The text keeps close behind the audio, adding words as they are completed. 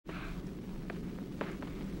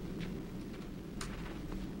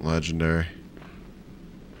legendary.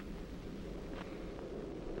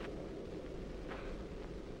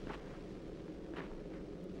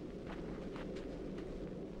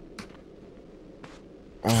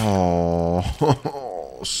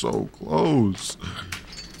 Oh, so close.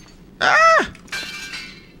 Ah!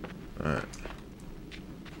 Alright.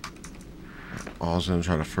 I was gonna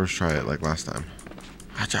try to first try it like last time.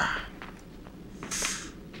 Hacha.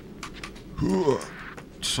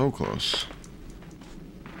 So close.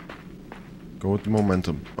 Go with the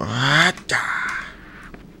momentum. Hacha.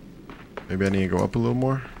 Maybe I need to go up a little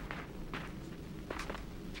more.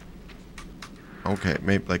 Okay,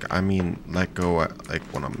 maybe like I mean let go at like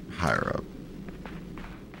when I'm higher up.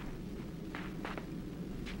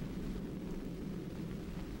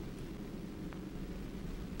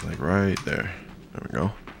 Like right there. There we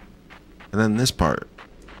go. And then this part.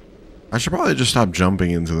 I should probably just stop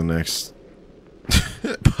jumping into the next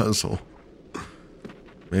puzzle.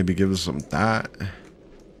 Maybe give us some thought.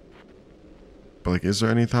 But like, is there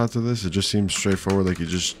any thought to this? It just seems straightforward. Like you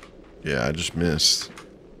just, yeah, I just missed.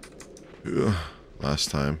 Ugh, last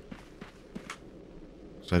time.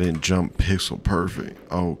 So I didn't jump pixel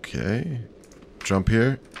perfect. Okay. Jump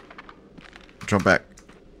here. Jump back.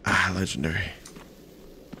 Ah, legendary.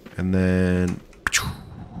 And then...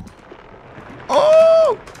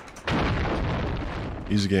 Oh!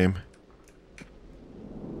 Easy game.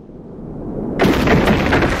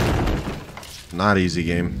 Not easy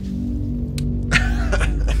game.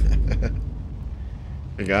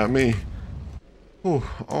 It got me.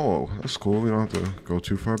 Oh, that's cool. We don't have to go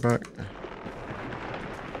too far back.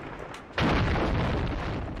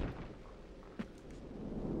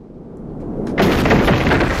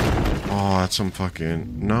 Oh, that's some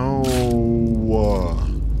fucking... No.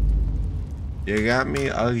 You got me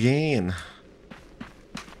again.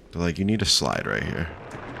 They're like, you need to slide right here.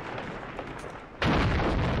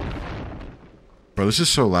 Bro, this is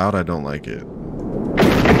so loud, I don't like it.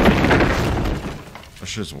 That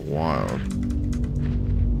shit's wild.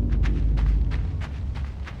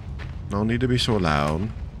 No need to be so loud.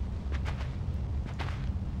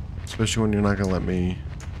 Especially when you're not gonna let me...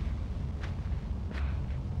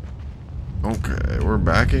 Okay, we're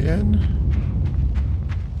back again?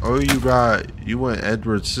 Oh, you went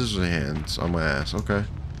Edward Scissorhands on my ass. Okay.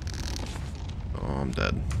 Oh, I'm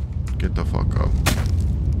dead. Get the fuck up.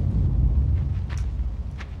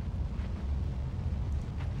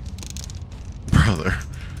 Brother.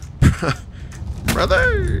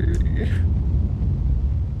 Brother!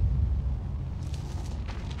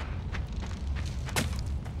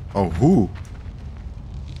 Oh, who?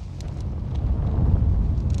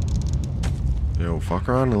 Yo, fuck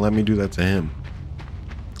around and let me do that to him.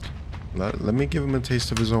 Let me give him a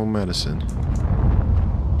taste of his own medicine.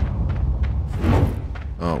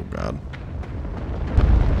 Oh, God.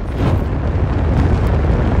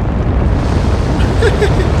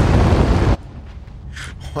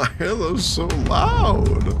 Why are those so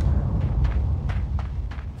loud?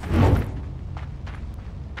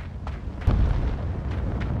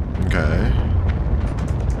 Okay.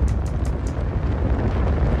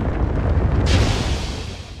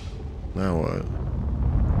 Now what?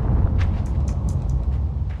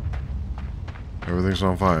 Everything's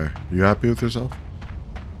on fire. You happy with yourself?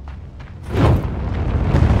 You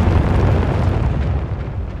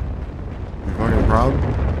fucking proud?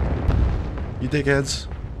 You dickheads.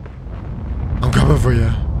 I'm coming for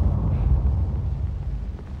you.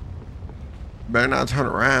 Better not turn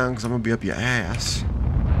around, because I'm going to be up your ass.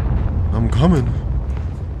 I'm coming.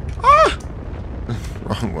 Ah!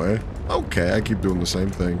 Wrong way. Okay, I keep doing the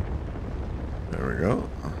same thing. There we go.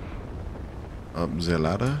 Up the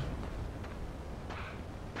ladder.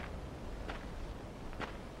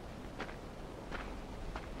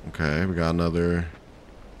 Okay, we got another...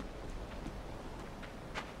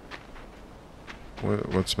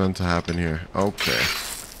 What's meant to happen here? Okay.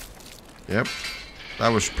 Yep. That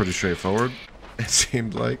was pretty straightforward, it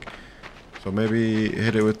seemed like. So maybe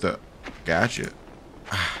hit it with the... Gotcha.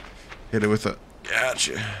 Hit it with the...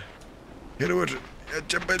 Gotcha. Hit it with the...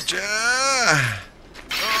 Gotcha.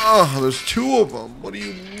 Oh, there's two of them. What do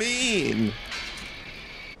you mean?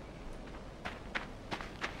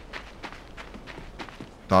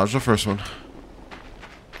 Dodge the first one.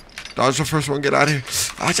 Dodge the first one. Get out of here.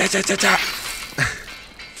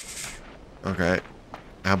 Okay.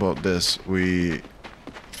 How about this? We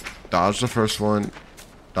dodge the first one,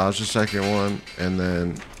 dodge the second one, and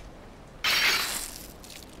then...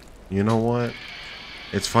 You know what?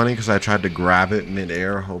 It's funny because I tried to grab it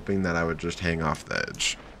mid-air hoping that I would just hang off the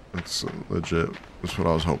edge. That's legit. That's what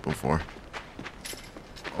I was hoping for.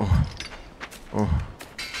 Oh. Oh.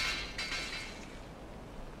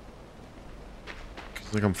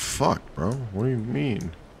 Like I'm fucked, bro. What do you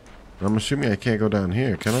mean? I'm assuming I can't go down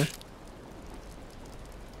here, can I?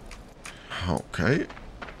 Okay.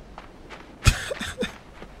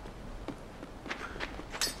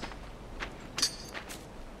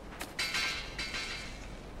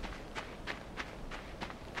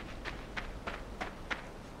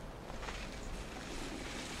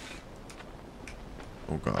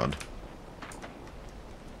 Oh God.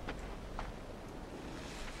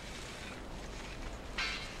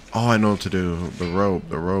 Oh, I know what to do. The rope,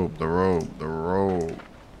 the rope, the rope, the rope.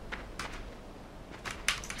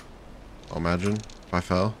 Oh, imagine if I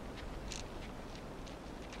fell.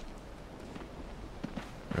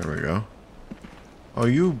 There we go. Oh,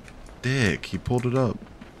 you dick. He pulled it up.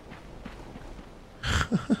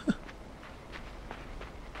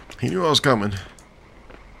 He knew I was coming.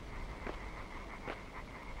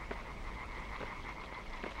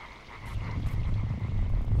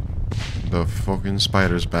 The fucking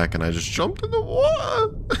spider's back and I just jumped in the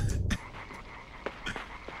water.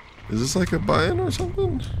 Is this like a buy-in or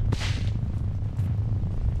something?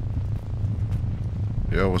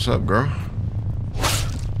 Yo, what's up, girl?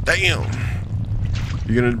 Damn!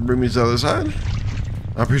 You gonna bring me to the other side?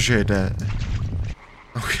 I appreciate that.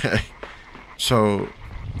 Okay. So,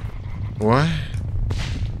 what?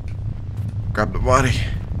 Grab the body.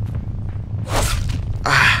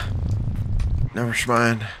 Ah! Never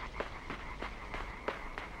mind.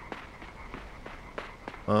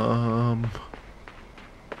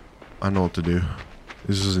 I know what to do.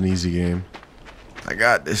 This is an easy game. I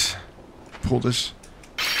got this. Pull this.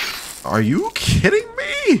 Are you kidding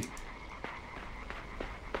me?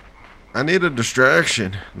 I need a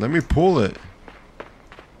distraction. Let me pull it.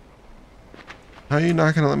 How are you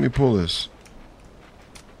not gonna let me pull this?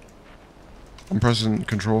 I'm pressing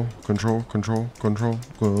control, control, control, control,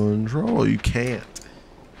 control. You can't.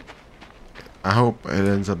 I hope it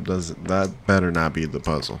ends up does that. Better not be the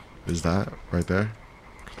puzzle. Is that right there?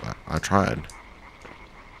 I tried.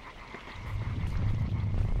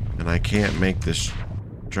 And I can't make this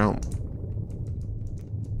jump.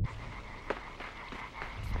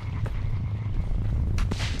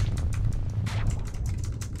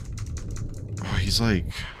 Oh, he's like...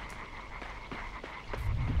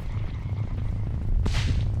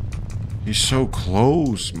 He's so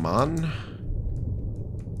close, man.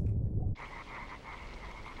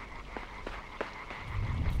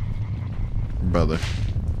 Brother.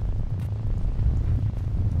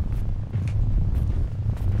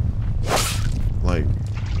 Like,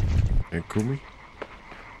 and Kumi?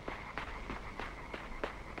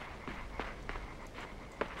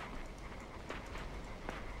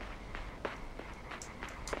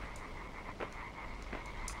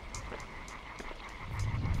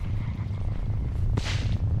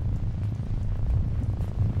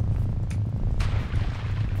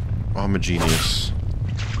 Oh, I'm a genius.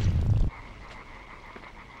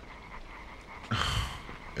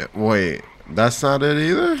 Wait, that's not it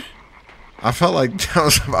either? I felt like that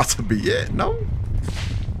was about to be it. No?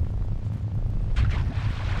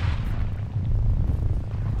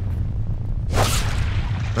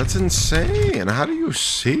 That's insane. How do you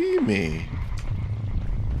see me?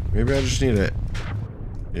 Maybe I just need it.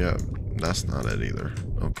 Yeah, that's not it either.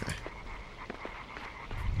 Okay.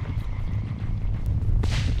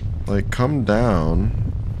 Like, come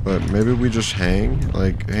down. But maybe we just hang.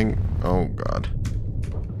 Like, hang. Oh, God.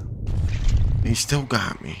 He still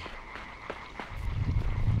got me.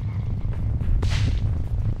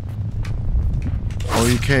 Oh,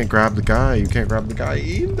 you can't grab the guy. You can't grab the guy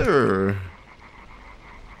either.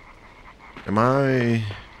 Am I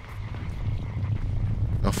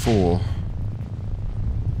a fool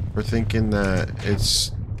for thinking that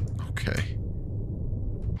it's okay?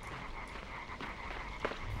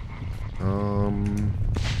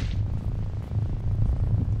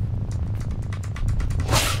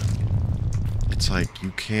 It's like you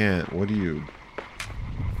can't. What do you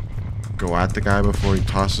go at the guy before he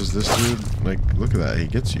tosses this dude? Like, look at that. He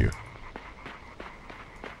gets you.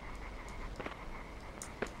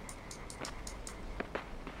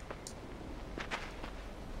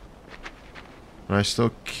 And I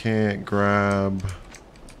still can't grab.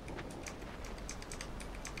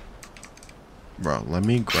 Bro, let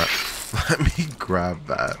me grab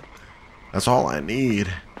that. That's all I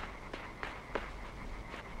need.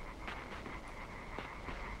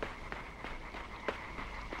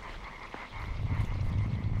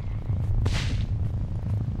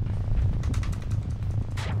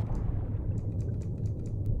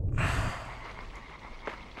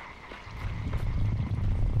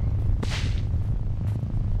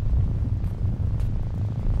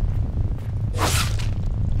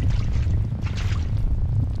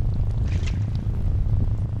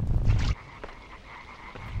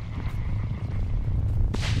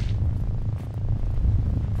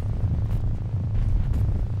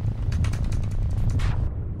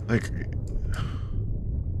 Like,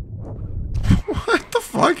 what the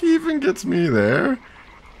fuck even gets me there?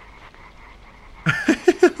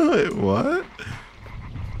 Wait, what?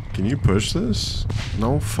 Can you push this?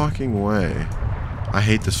 No fucking way. I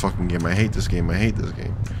hate this fucking game. I hate this game. I hate this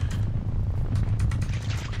game.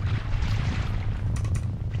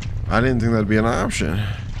 I didn't think that'd be an option.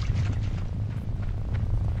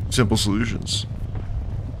 Simple solutions.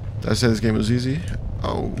 Did I say this game was easy?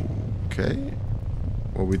 Okay.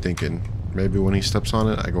 What are we thinking? Maybe when he steps on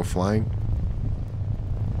it, I go flying?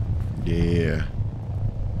 Yeah.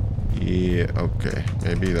 Yeah, okay.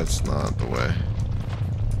 Maybe that's not the way.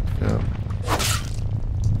 Yeah.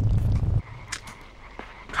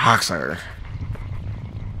 Cocksucker.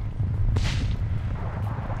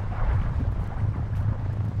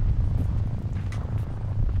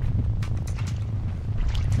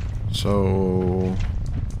 So...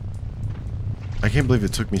 I can't believe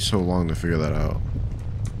it took me so long to figure that out.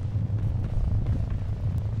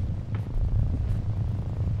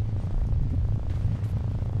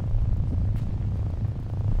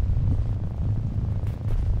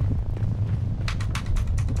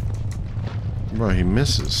 Bro, he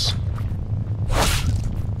misses.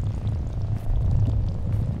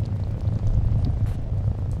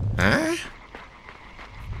 Huh?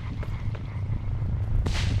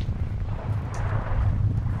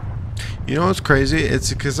 You know what's crazy?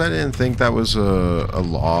 It's because I didn't think that was a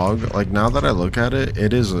log. Like, now that I look at it,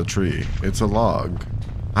 it is a tree. It's a log.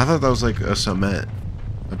 I thought that was like a cement.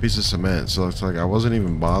 A piece of cement. So it's like I wasn't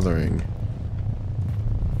even bothering.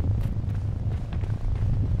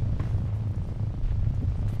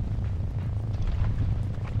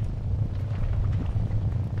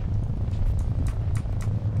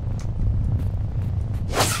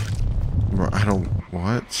 Bro, I don't...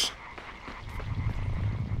 What?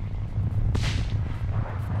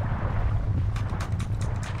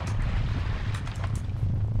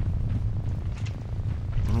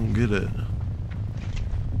 I don't get it.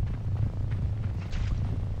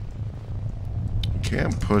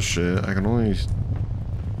 Can't push it. I can only...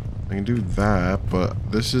 I can do that,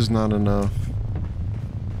 but this is not enough.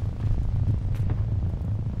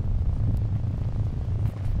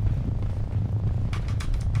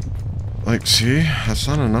 Like, see? That's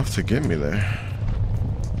not enough to get me there.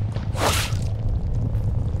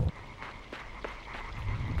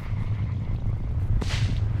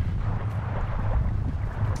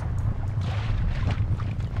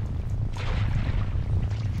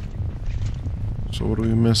 So what are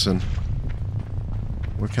we missing?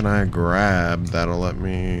 What can I grab that'll let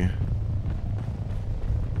me...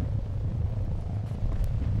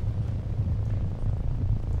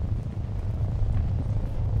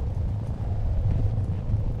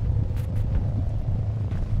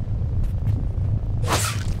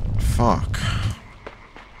 Fuck.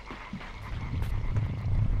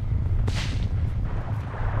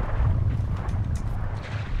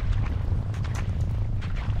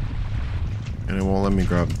 And it won't let me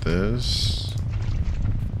grab this.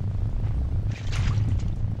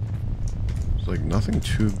 There's like nothing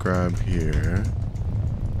to grab here.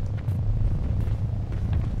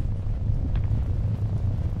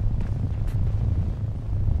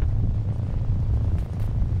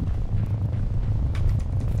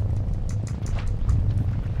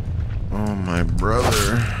 Oh my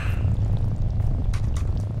brother.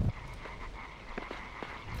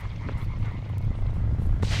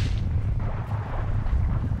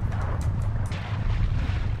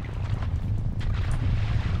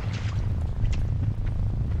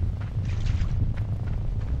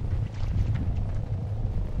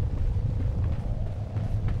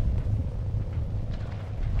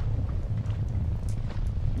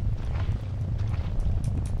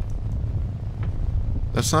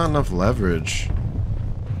 That's not enough leverage.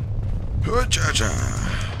 Cha-cha.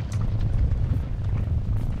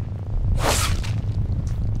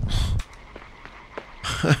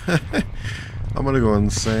 I'm gonna go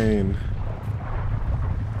insane.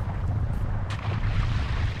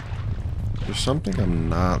 There's something I'm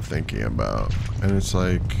not thinking about, and it's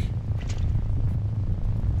like...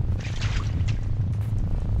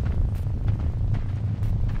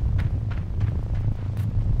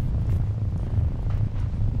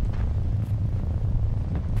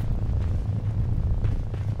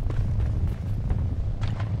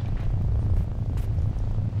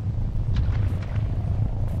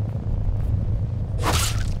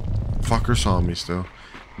 Fucker saw me still.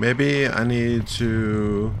 Maybe I need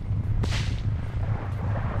to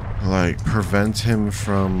like prevent him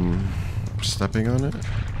from stepping on it.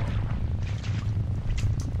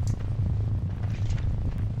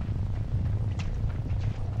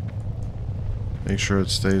 Make sure it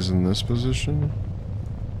stays in this position.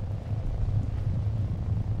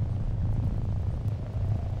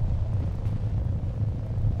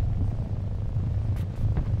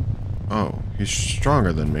 Oh, he's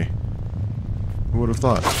stronger than me. Who would have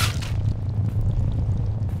thought?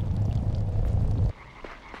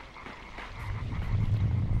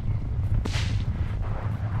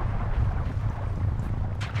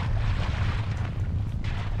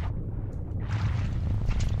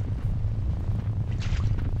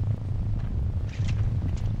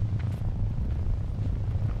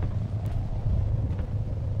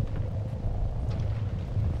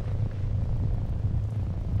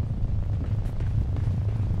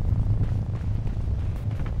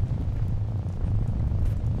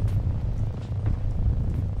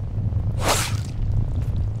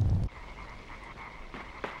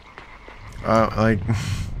 Like,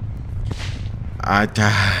 I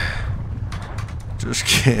just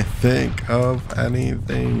can't think of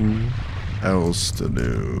anything else to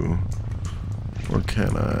do. Or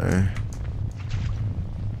can I?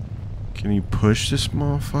 Can you push this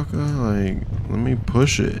motherfucker? Like, let me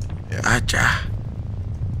push it.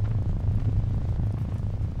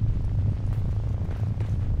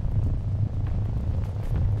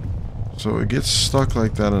 So it gets stuck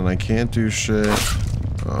like that and I can't do shit.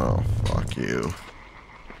 Oh, fuck you.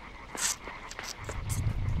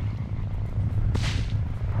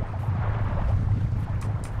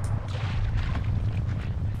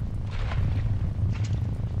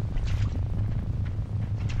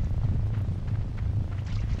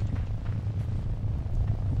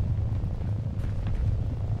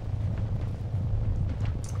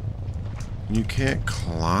 You can't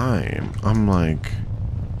climb. I'm like...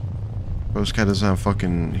 This guy doesn't have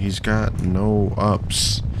fucking... He's got no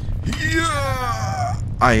ups. Yeah!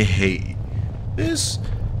 I hate this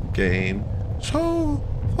game so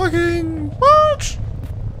fucking much!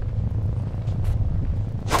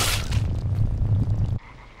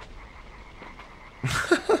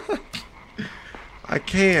 I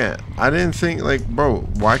can't. I didn't think, like, bro,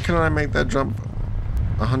 why couldn't I make that jump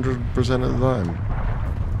 100% of the time?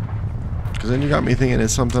 Because then you got me thinking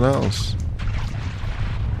it's something else.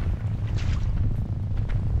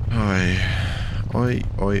 Oi, oi,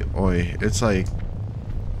 oi, oi. It's like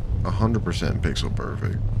 100% pixel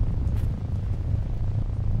perfect.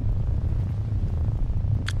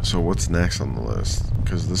 So what's next on the list?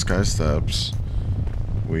 Because this guy steps.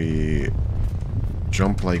 We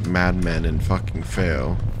jump like madmen and fucking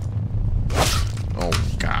fail.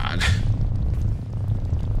 Oh, God.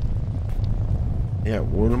 Yeah,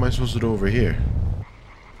 what am I supposed to do over here?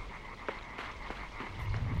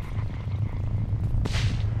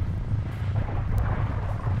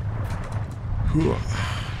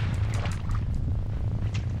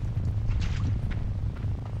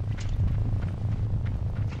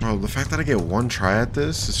 Bro, the fact that I get one try at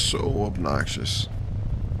this is so obnoxious.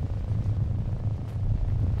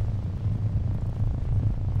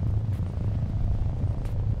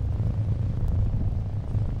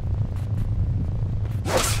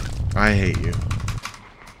 I hate you.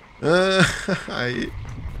 I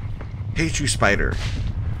hate you, spider.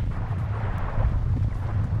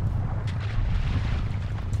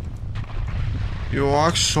 You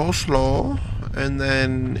walk so slow, and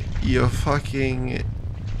then you fucking...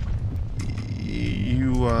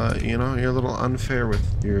 You know, you're a little unfair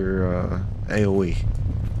with your AoE.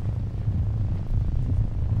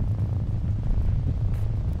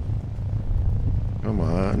 Come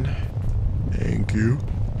on. Thank you.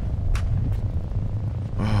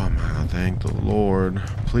 Oh man, thank the Lord.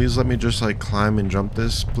 Please let me just like climb and jump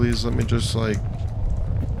this. Please let me just like...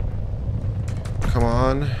 Come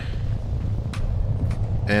on.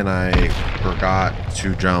 And I forgot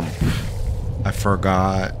to jump. I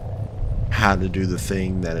forgot how to do the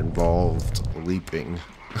thing that involved leaping.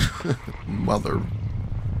 Mother.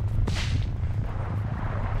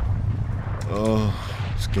 Oh,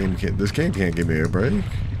 this game can't give me a break.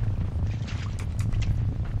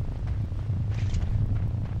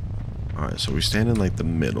 Alright, so we stand in like the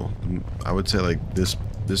middle. I would say like this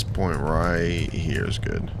point right here is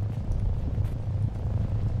good.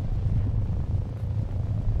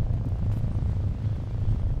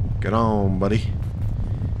 Get on, buddy.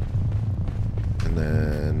 And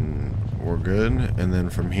then we're good. And then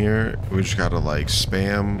from here, we just gotta like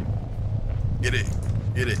spam. Get it.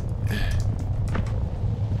 Get it.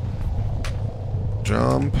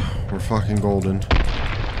 Jump. We're fucking golden.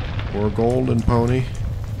 We're golden, pony.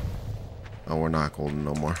 Oh, we're not golden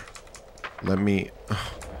no more. Let me...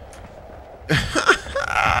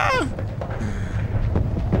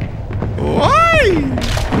 Why?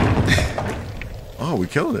 Oh, we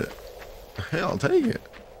killed it. Hey, I'll take it.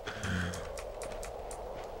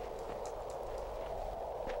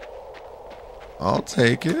 I'll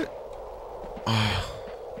take it.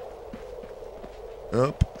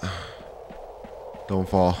 Up. Don't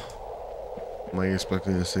fall. I'm like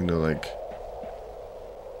expecting this thing to like.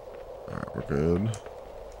 Alright, we're good.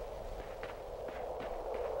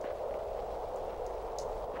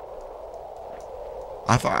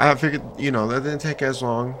 I figured, you know, that didn't take as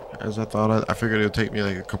long as I thought. I figured it would take me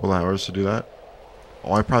like a couple hours to do that.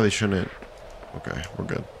 Oh, I probably shouldn't. Okay, we're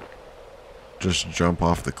good. Just jump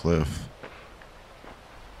off the cliff.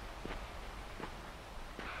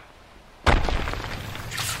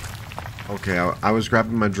 Okay, I was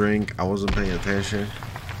grabbing my drink. I wasn't paying attention.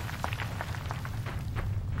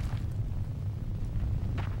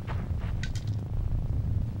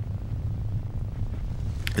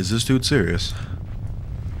 Is this dude serious?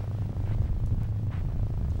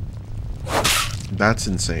 That's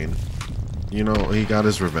insane. You know, he got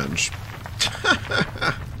his revenge.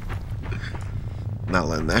 Not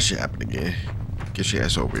letting that shit happen again. Get your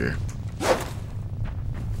ass over here.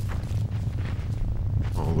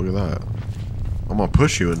 Oh, look at that. I'm gonna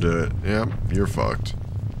push you into it. Yep, you're fucked.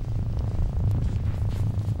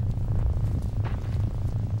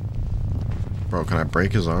 Bro, can I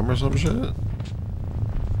break his arm or some shit?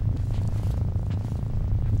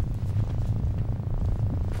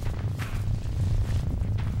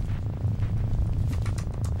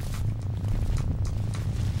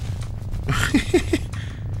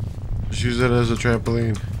 Just use it as a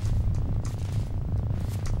trampoline.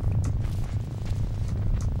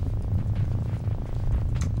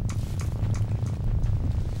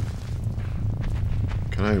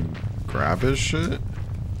 Can I grab his shit?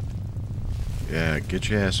 Yeah, get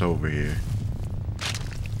your ass over here.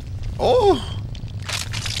 Oh!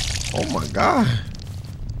 Oh my god.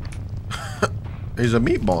 He's a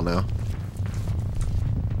meatball now.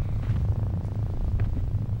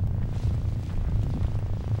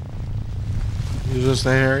 He's just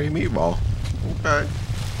a hairy meatball. Okay.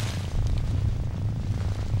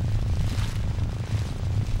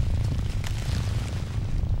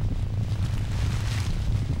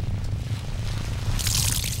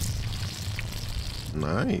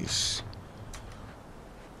 Nice.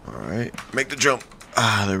 Alright. Make the jump.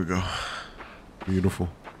 Ah, there we go. Beautiful.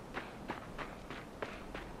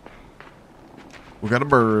 We got a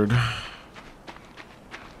bird.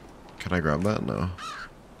 Can I grab that? No.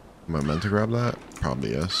 Am I meant to grab that?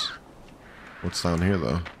 Probably yes. What's down here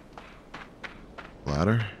though?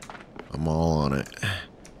 Ladder? I'm all on it.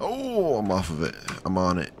 Oh, I'm off of it. I'm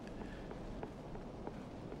on it.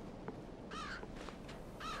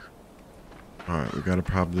 Alright, we gotta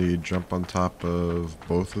probably jump on top of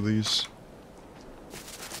both of these.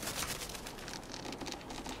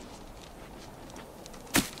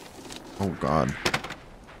 Oh god.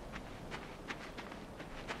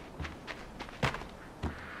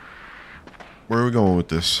 Where are we going with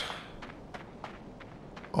this?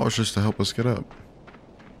 Oh, it's just to help us get up.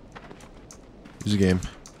 Easy game.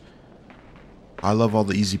 I love all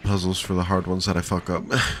the easy puzzles for the hard ones that I fuck up.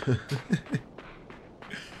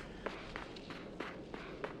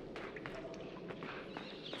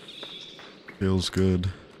 Feels good.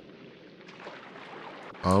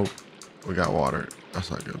 Oh, we got water. That's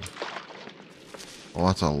not good. Oh,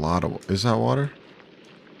 that's a lot of... Is that water?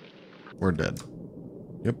 We're dead.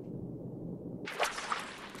 Yep.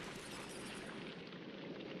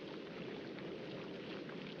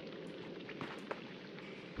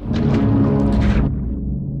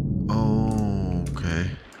 Oh,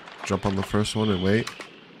 okay. Jump on the first one and wait.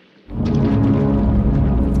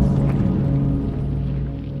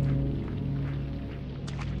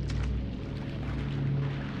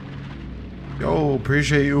 Yo,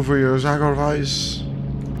 appreciate you for your sacrifice.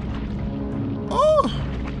 Oh!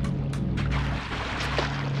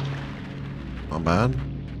 Not bad.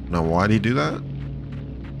 Now, why'd he do that?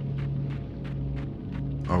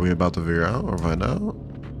 Are we about to figure out or find out?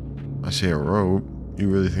 I see a rope. You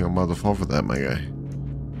really think I'm about to fall for that, my guy?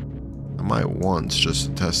 I might once just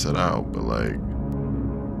to test it out, but like...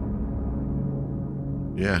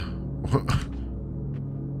 Yeah.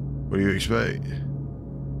 What do you expect?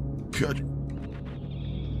 God.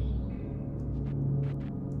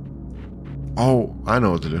 Oh, I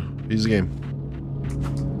know what to do. Easy game.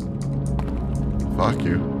 Fuck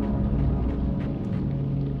you.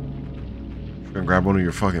 Just gonna grab one of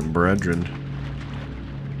your fucking brethren.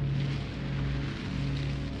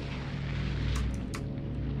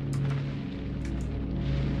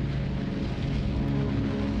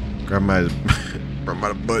 Grab my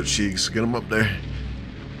butt cheeks. Get them up there.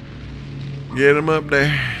 Get them up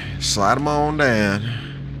there. Slide them on down.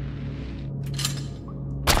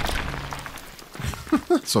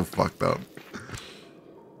 That's so fucked up.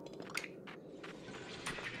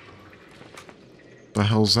 The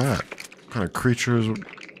hell's that? What kind of creature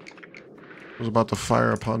was about to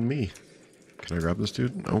fire upon me? Can I grab this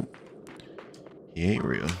dude? Nope. He ain't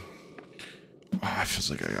real. Oh, it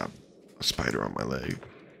feels like I got a spider on my leg.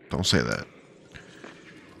 Don't say that.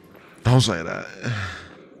 Don't say that.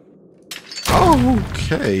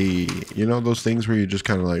 Okay. You know those things where you're just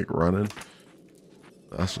kind of like running?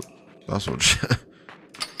 That's what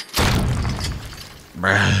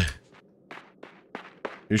Bruh.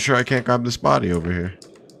 You sure I can't grab this body over here?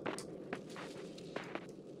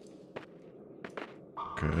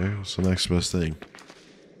 Okay, what's the next best thing?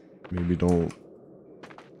 Maybe don't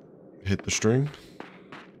hit the string?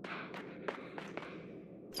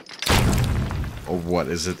 Or what?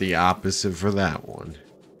 Is it the opposite for that one?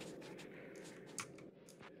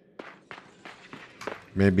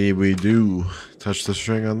 Maybe we do touch the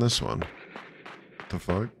string on this one. What the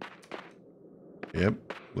fuck? Yep,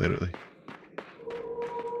 literally.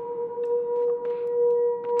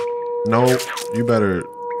 No, you better...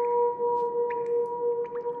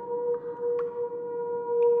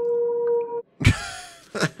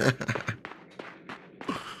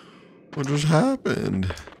 What just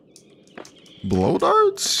happened? Blow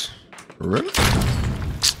darts? Really?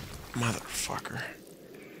 Motherfucker.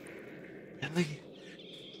 Really?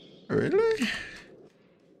 Really?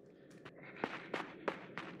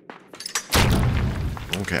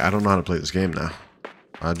 Okay, I don't know how to play this game now.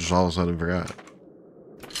 I just all of a sudden forgot.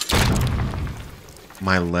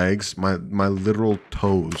 My legs, my literal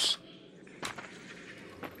toes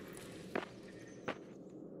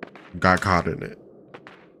got caught in it.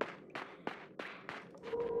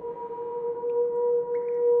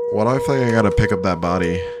 What do I feel like I gotta pick up that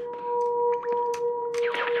body?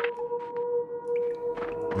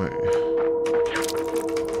 Wait.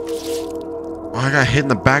 Oh, I got hit in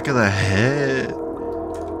the back of the head.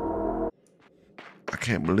 I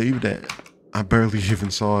can't believe that. I barely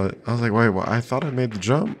even saw it. I was like, wait, what? I thought I made the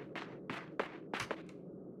jump.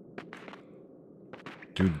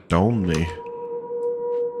 Dude, dome me.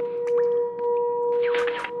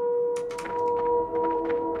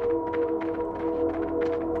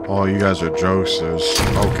 Oh, you guys are jokesters.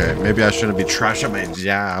 Okay, maybe I shouldn't be trash at my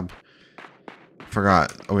job.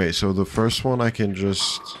 Forgot. Okay, so the first one I can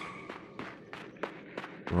just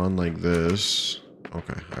run like this.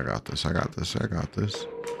 Okay, I got this. I got this. I got this.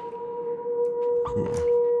 Cool.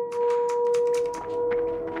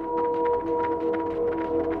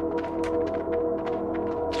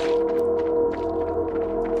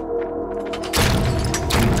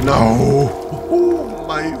 No! Oh,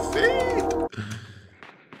 my feet!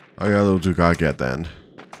 I got a little too cocky at the end.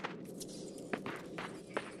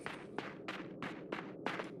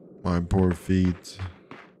 My poor feet.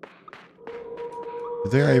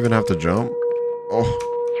 You think I even have to jump? Oh.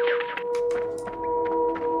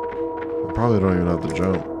 I probably don't even have to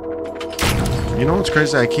jump. You know what's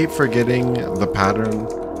crazy? I keep forgetting the pattern.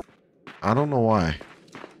 I don't know why.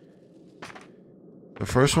 The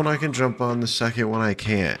first one I can jump on, the second one I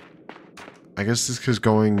can't. I guess it's because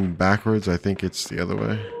going backwards, I think it's the other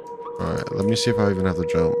way. Alright, let me see if I even have to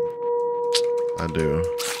jump. I do.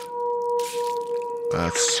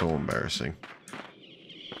 That's so embarrassing.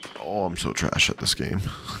 Oh, I'm so trash at this game.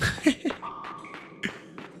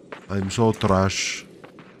 I'm so trash.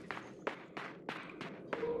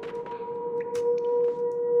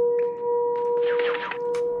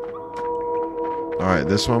 Alright,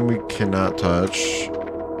 this one we cannot touch.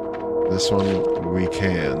 This one we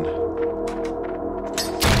can.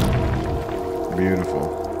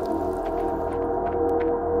 Beautiful.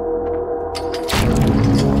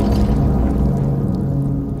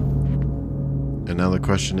 And now the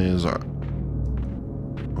question is,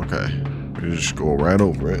 okay, we just go right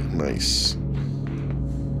over it. Nice.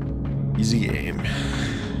 Easy game.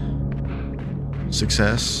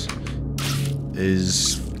 Success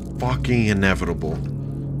is fucking inevitable.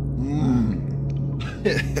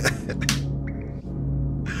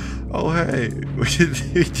 Oh, hey, we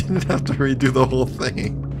didn't have to redo the whole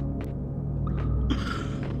thing.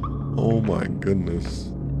 Oh my goodness.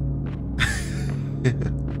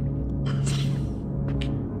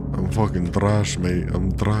 I'm fucking trash, mate.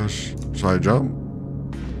 I'm trash. Should I jump?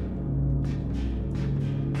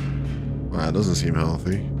 Wow, that doesn't seem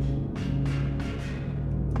healthy.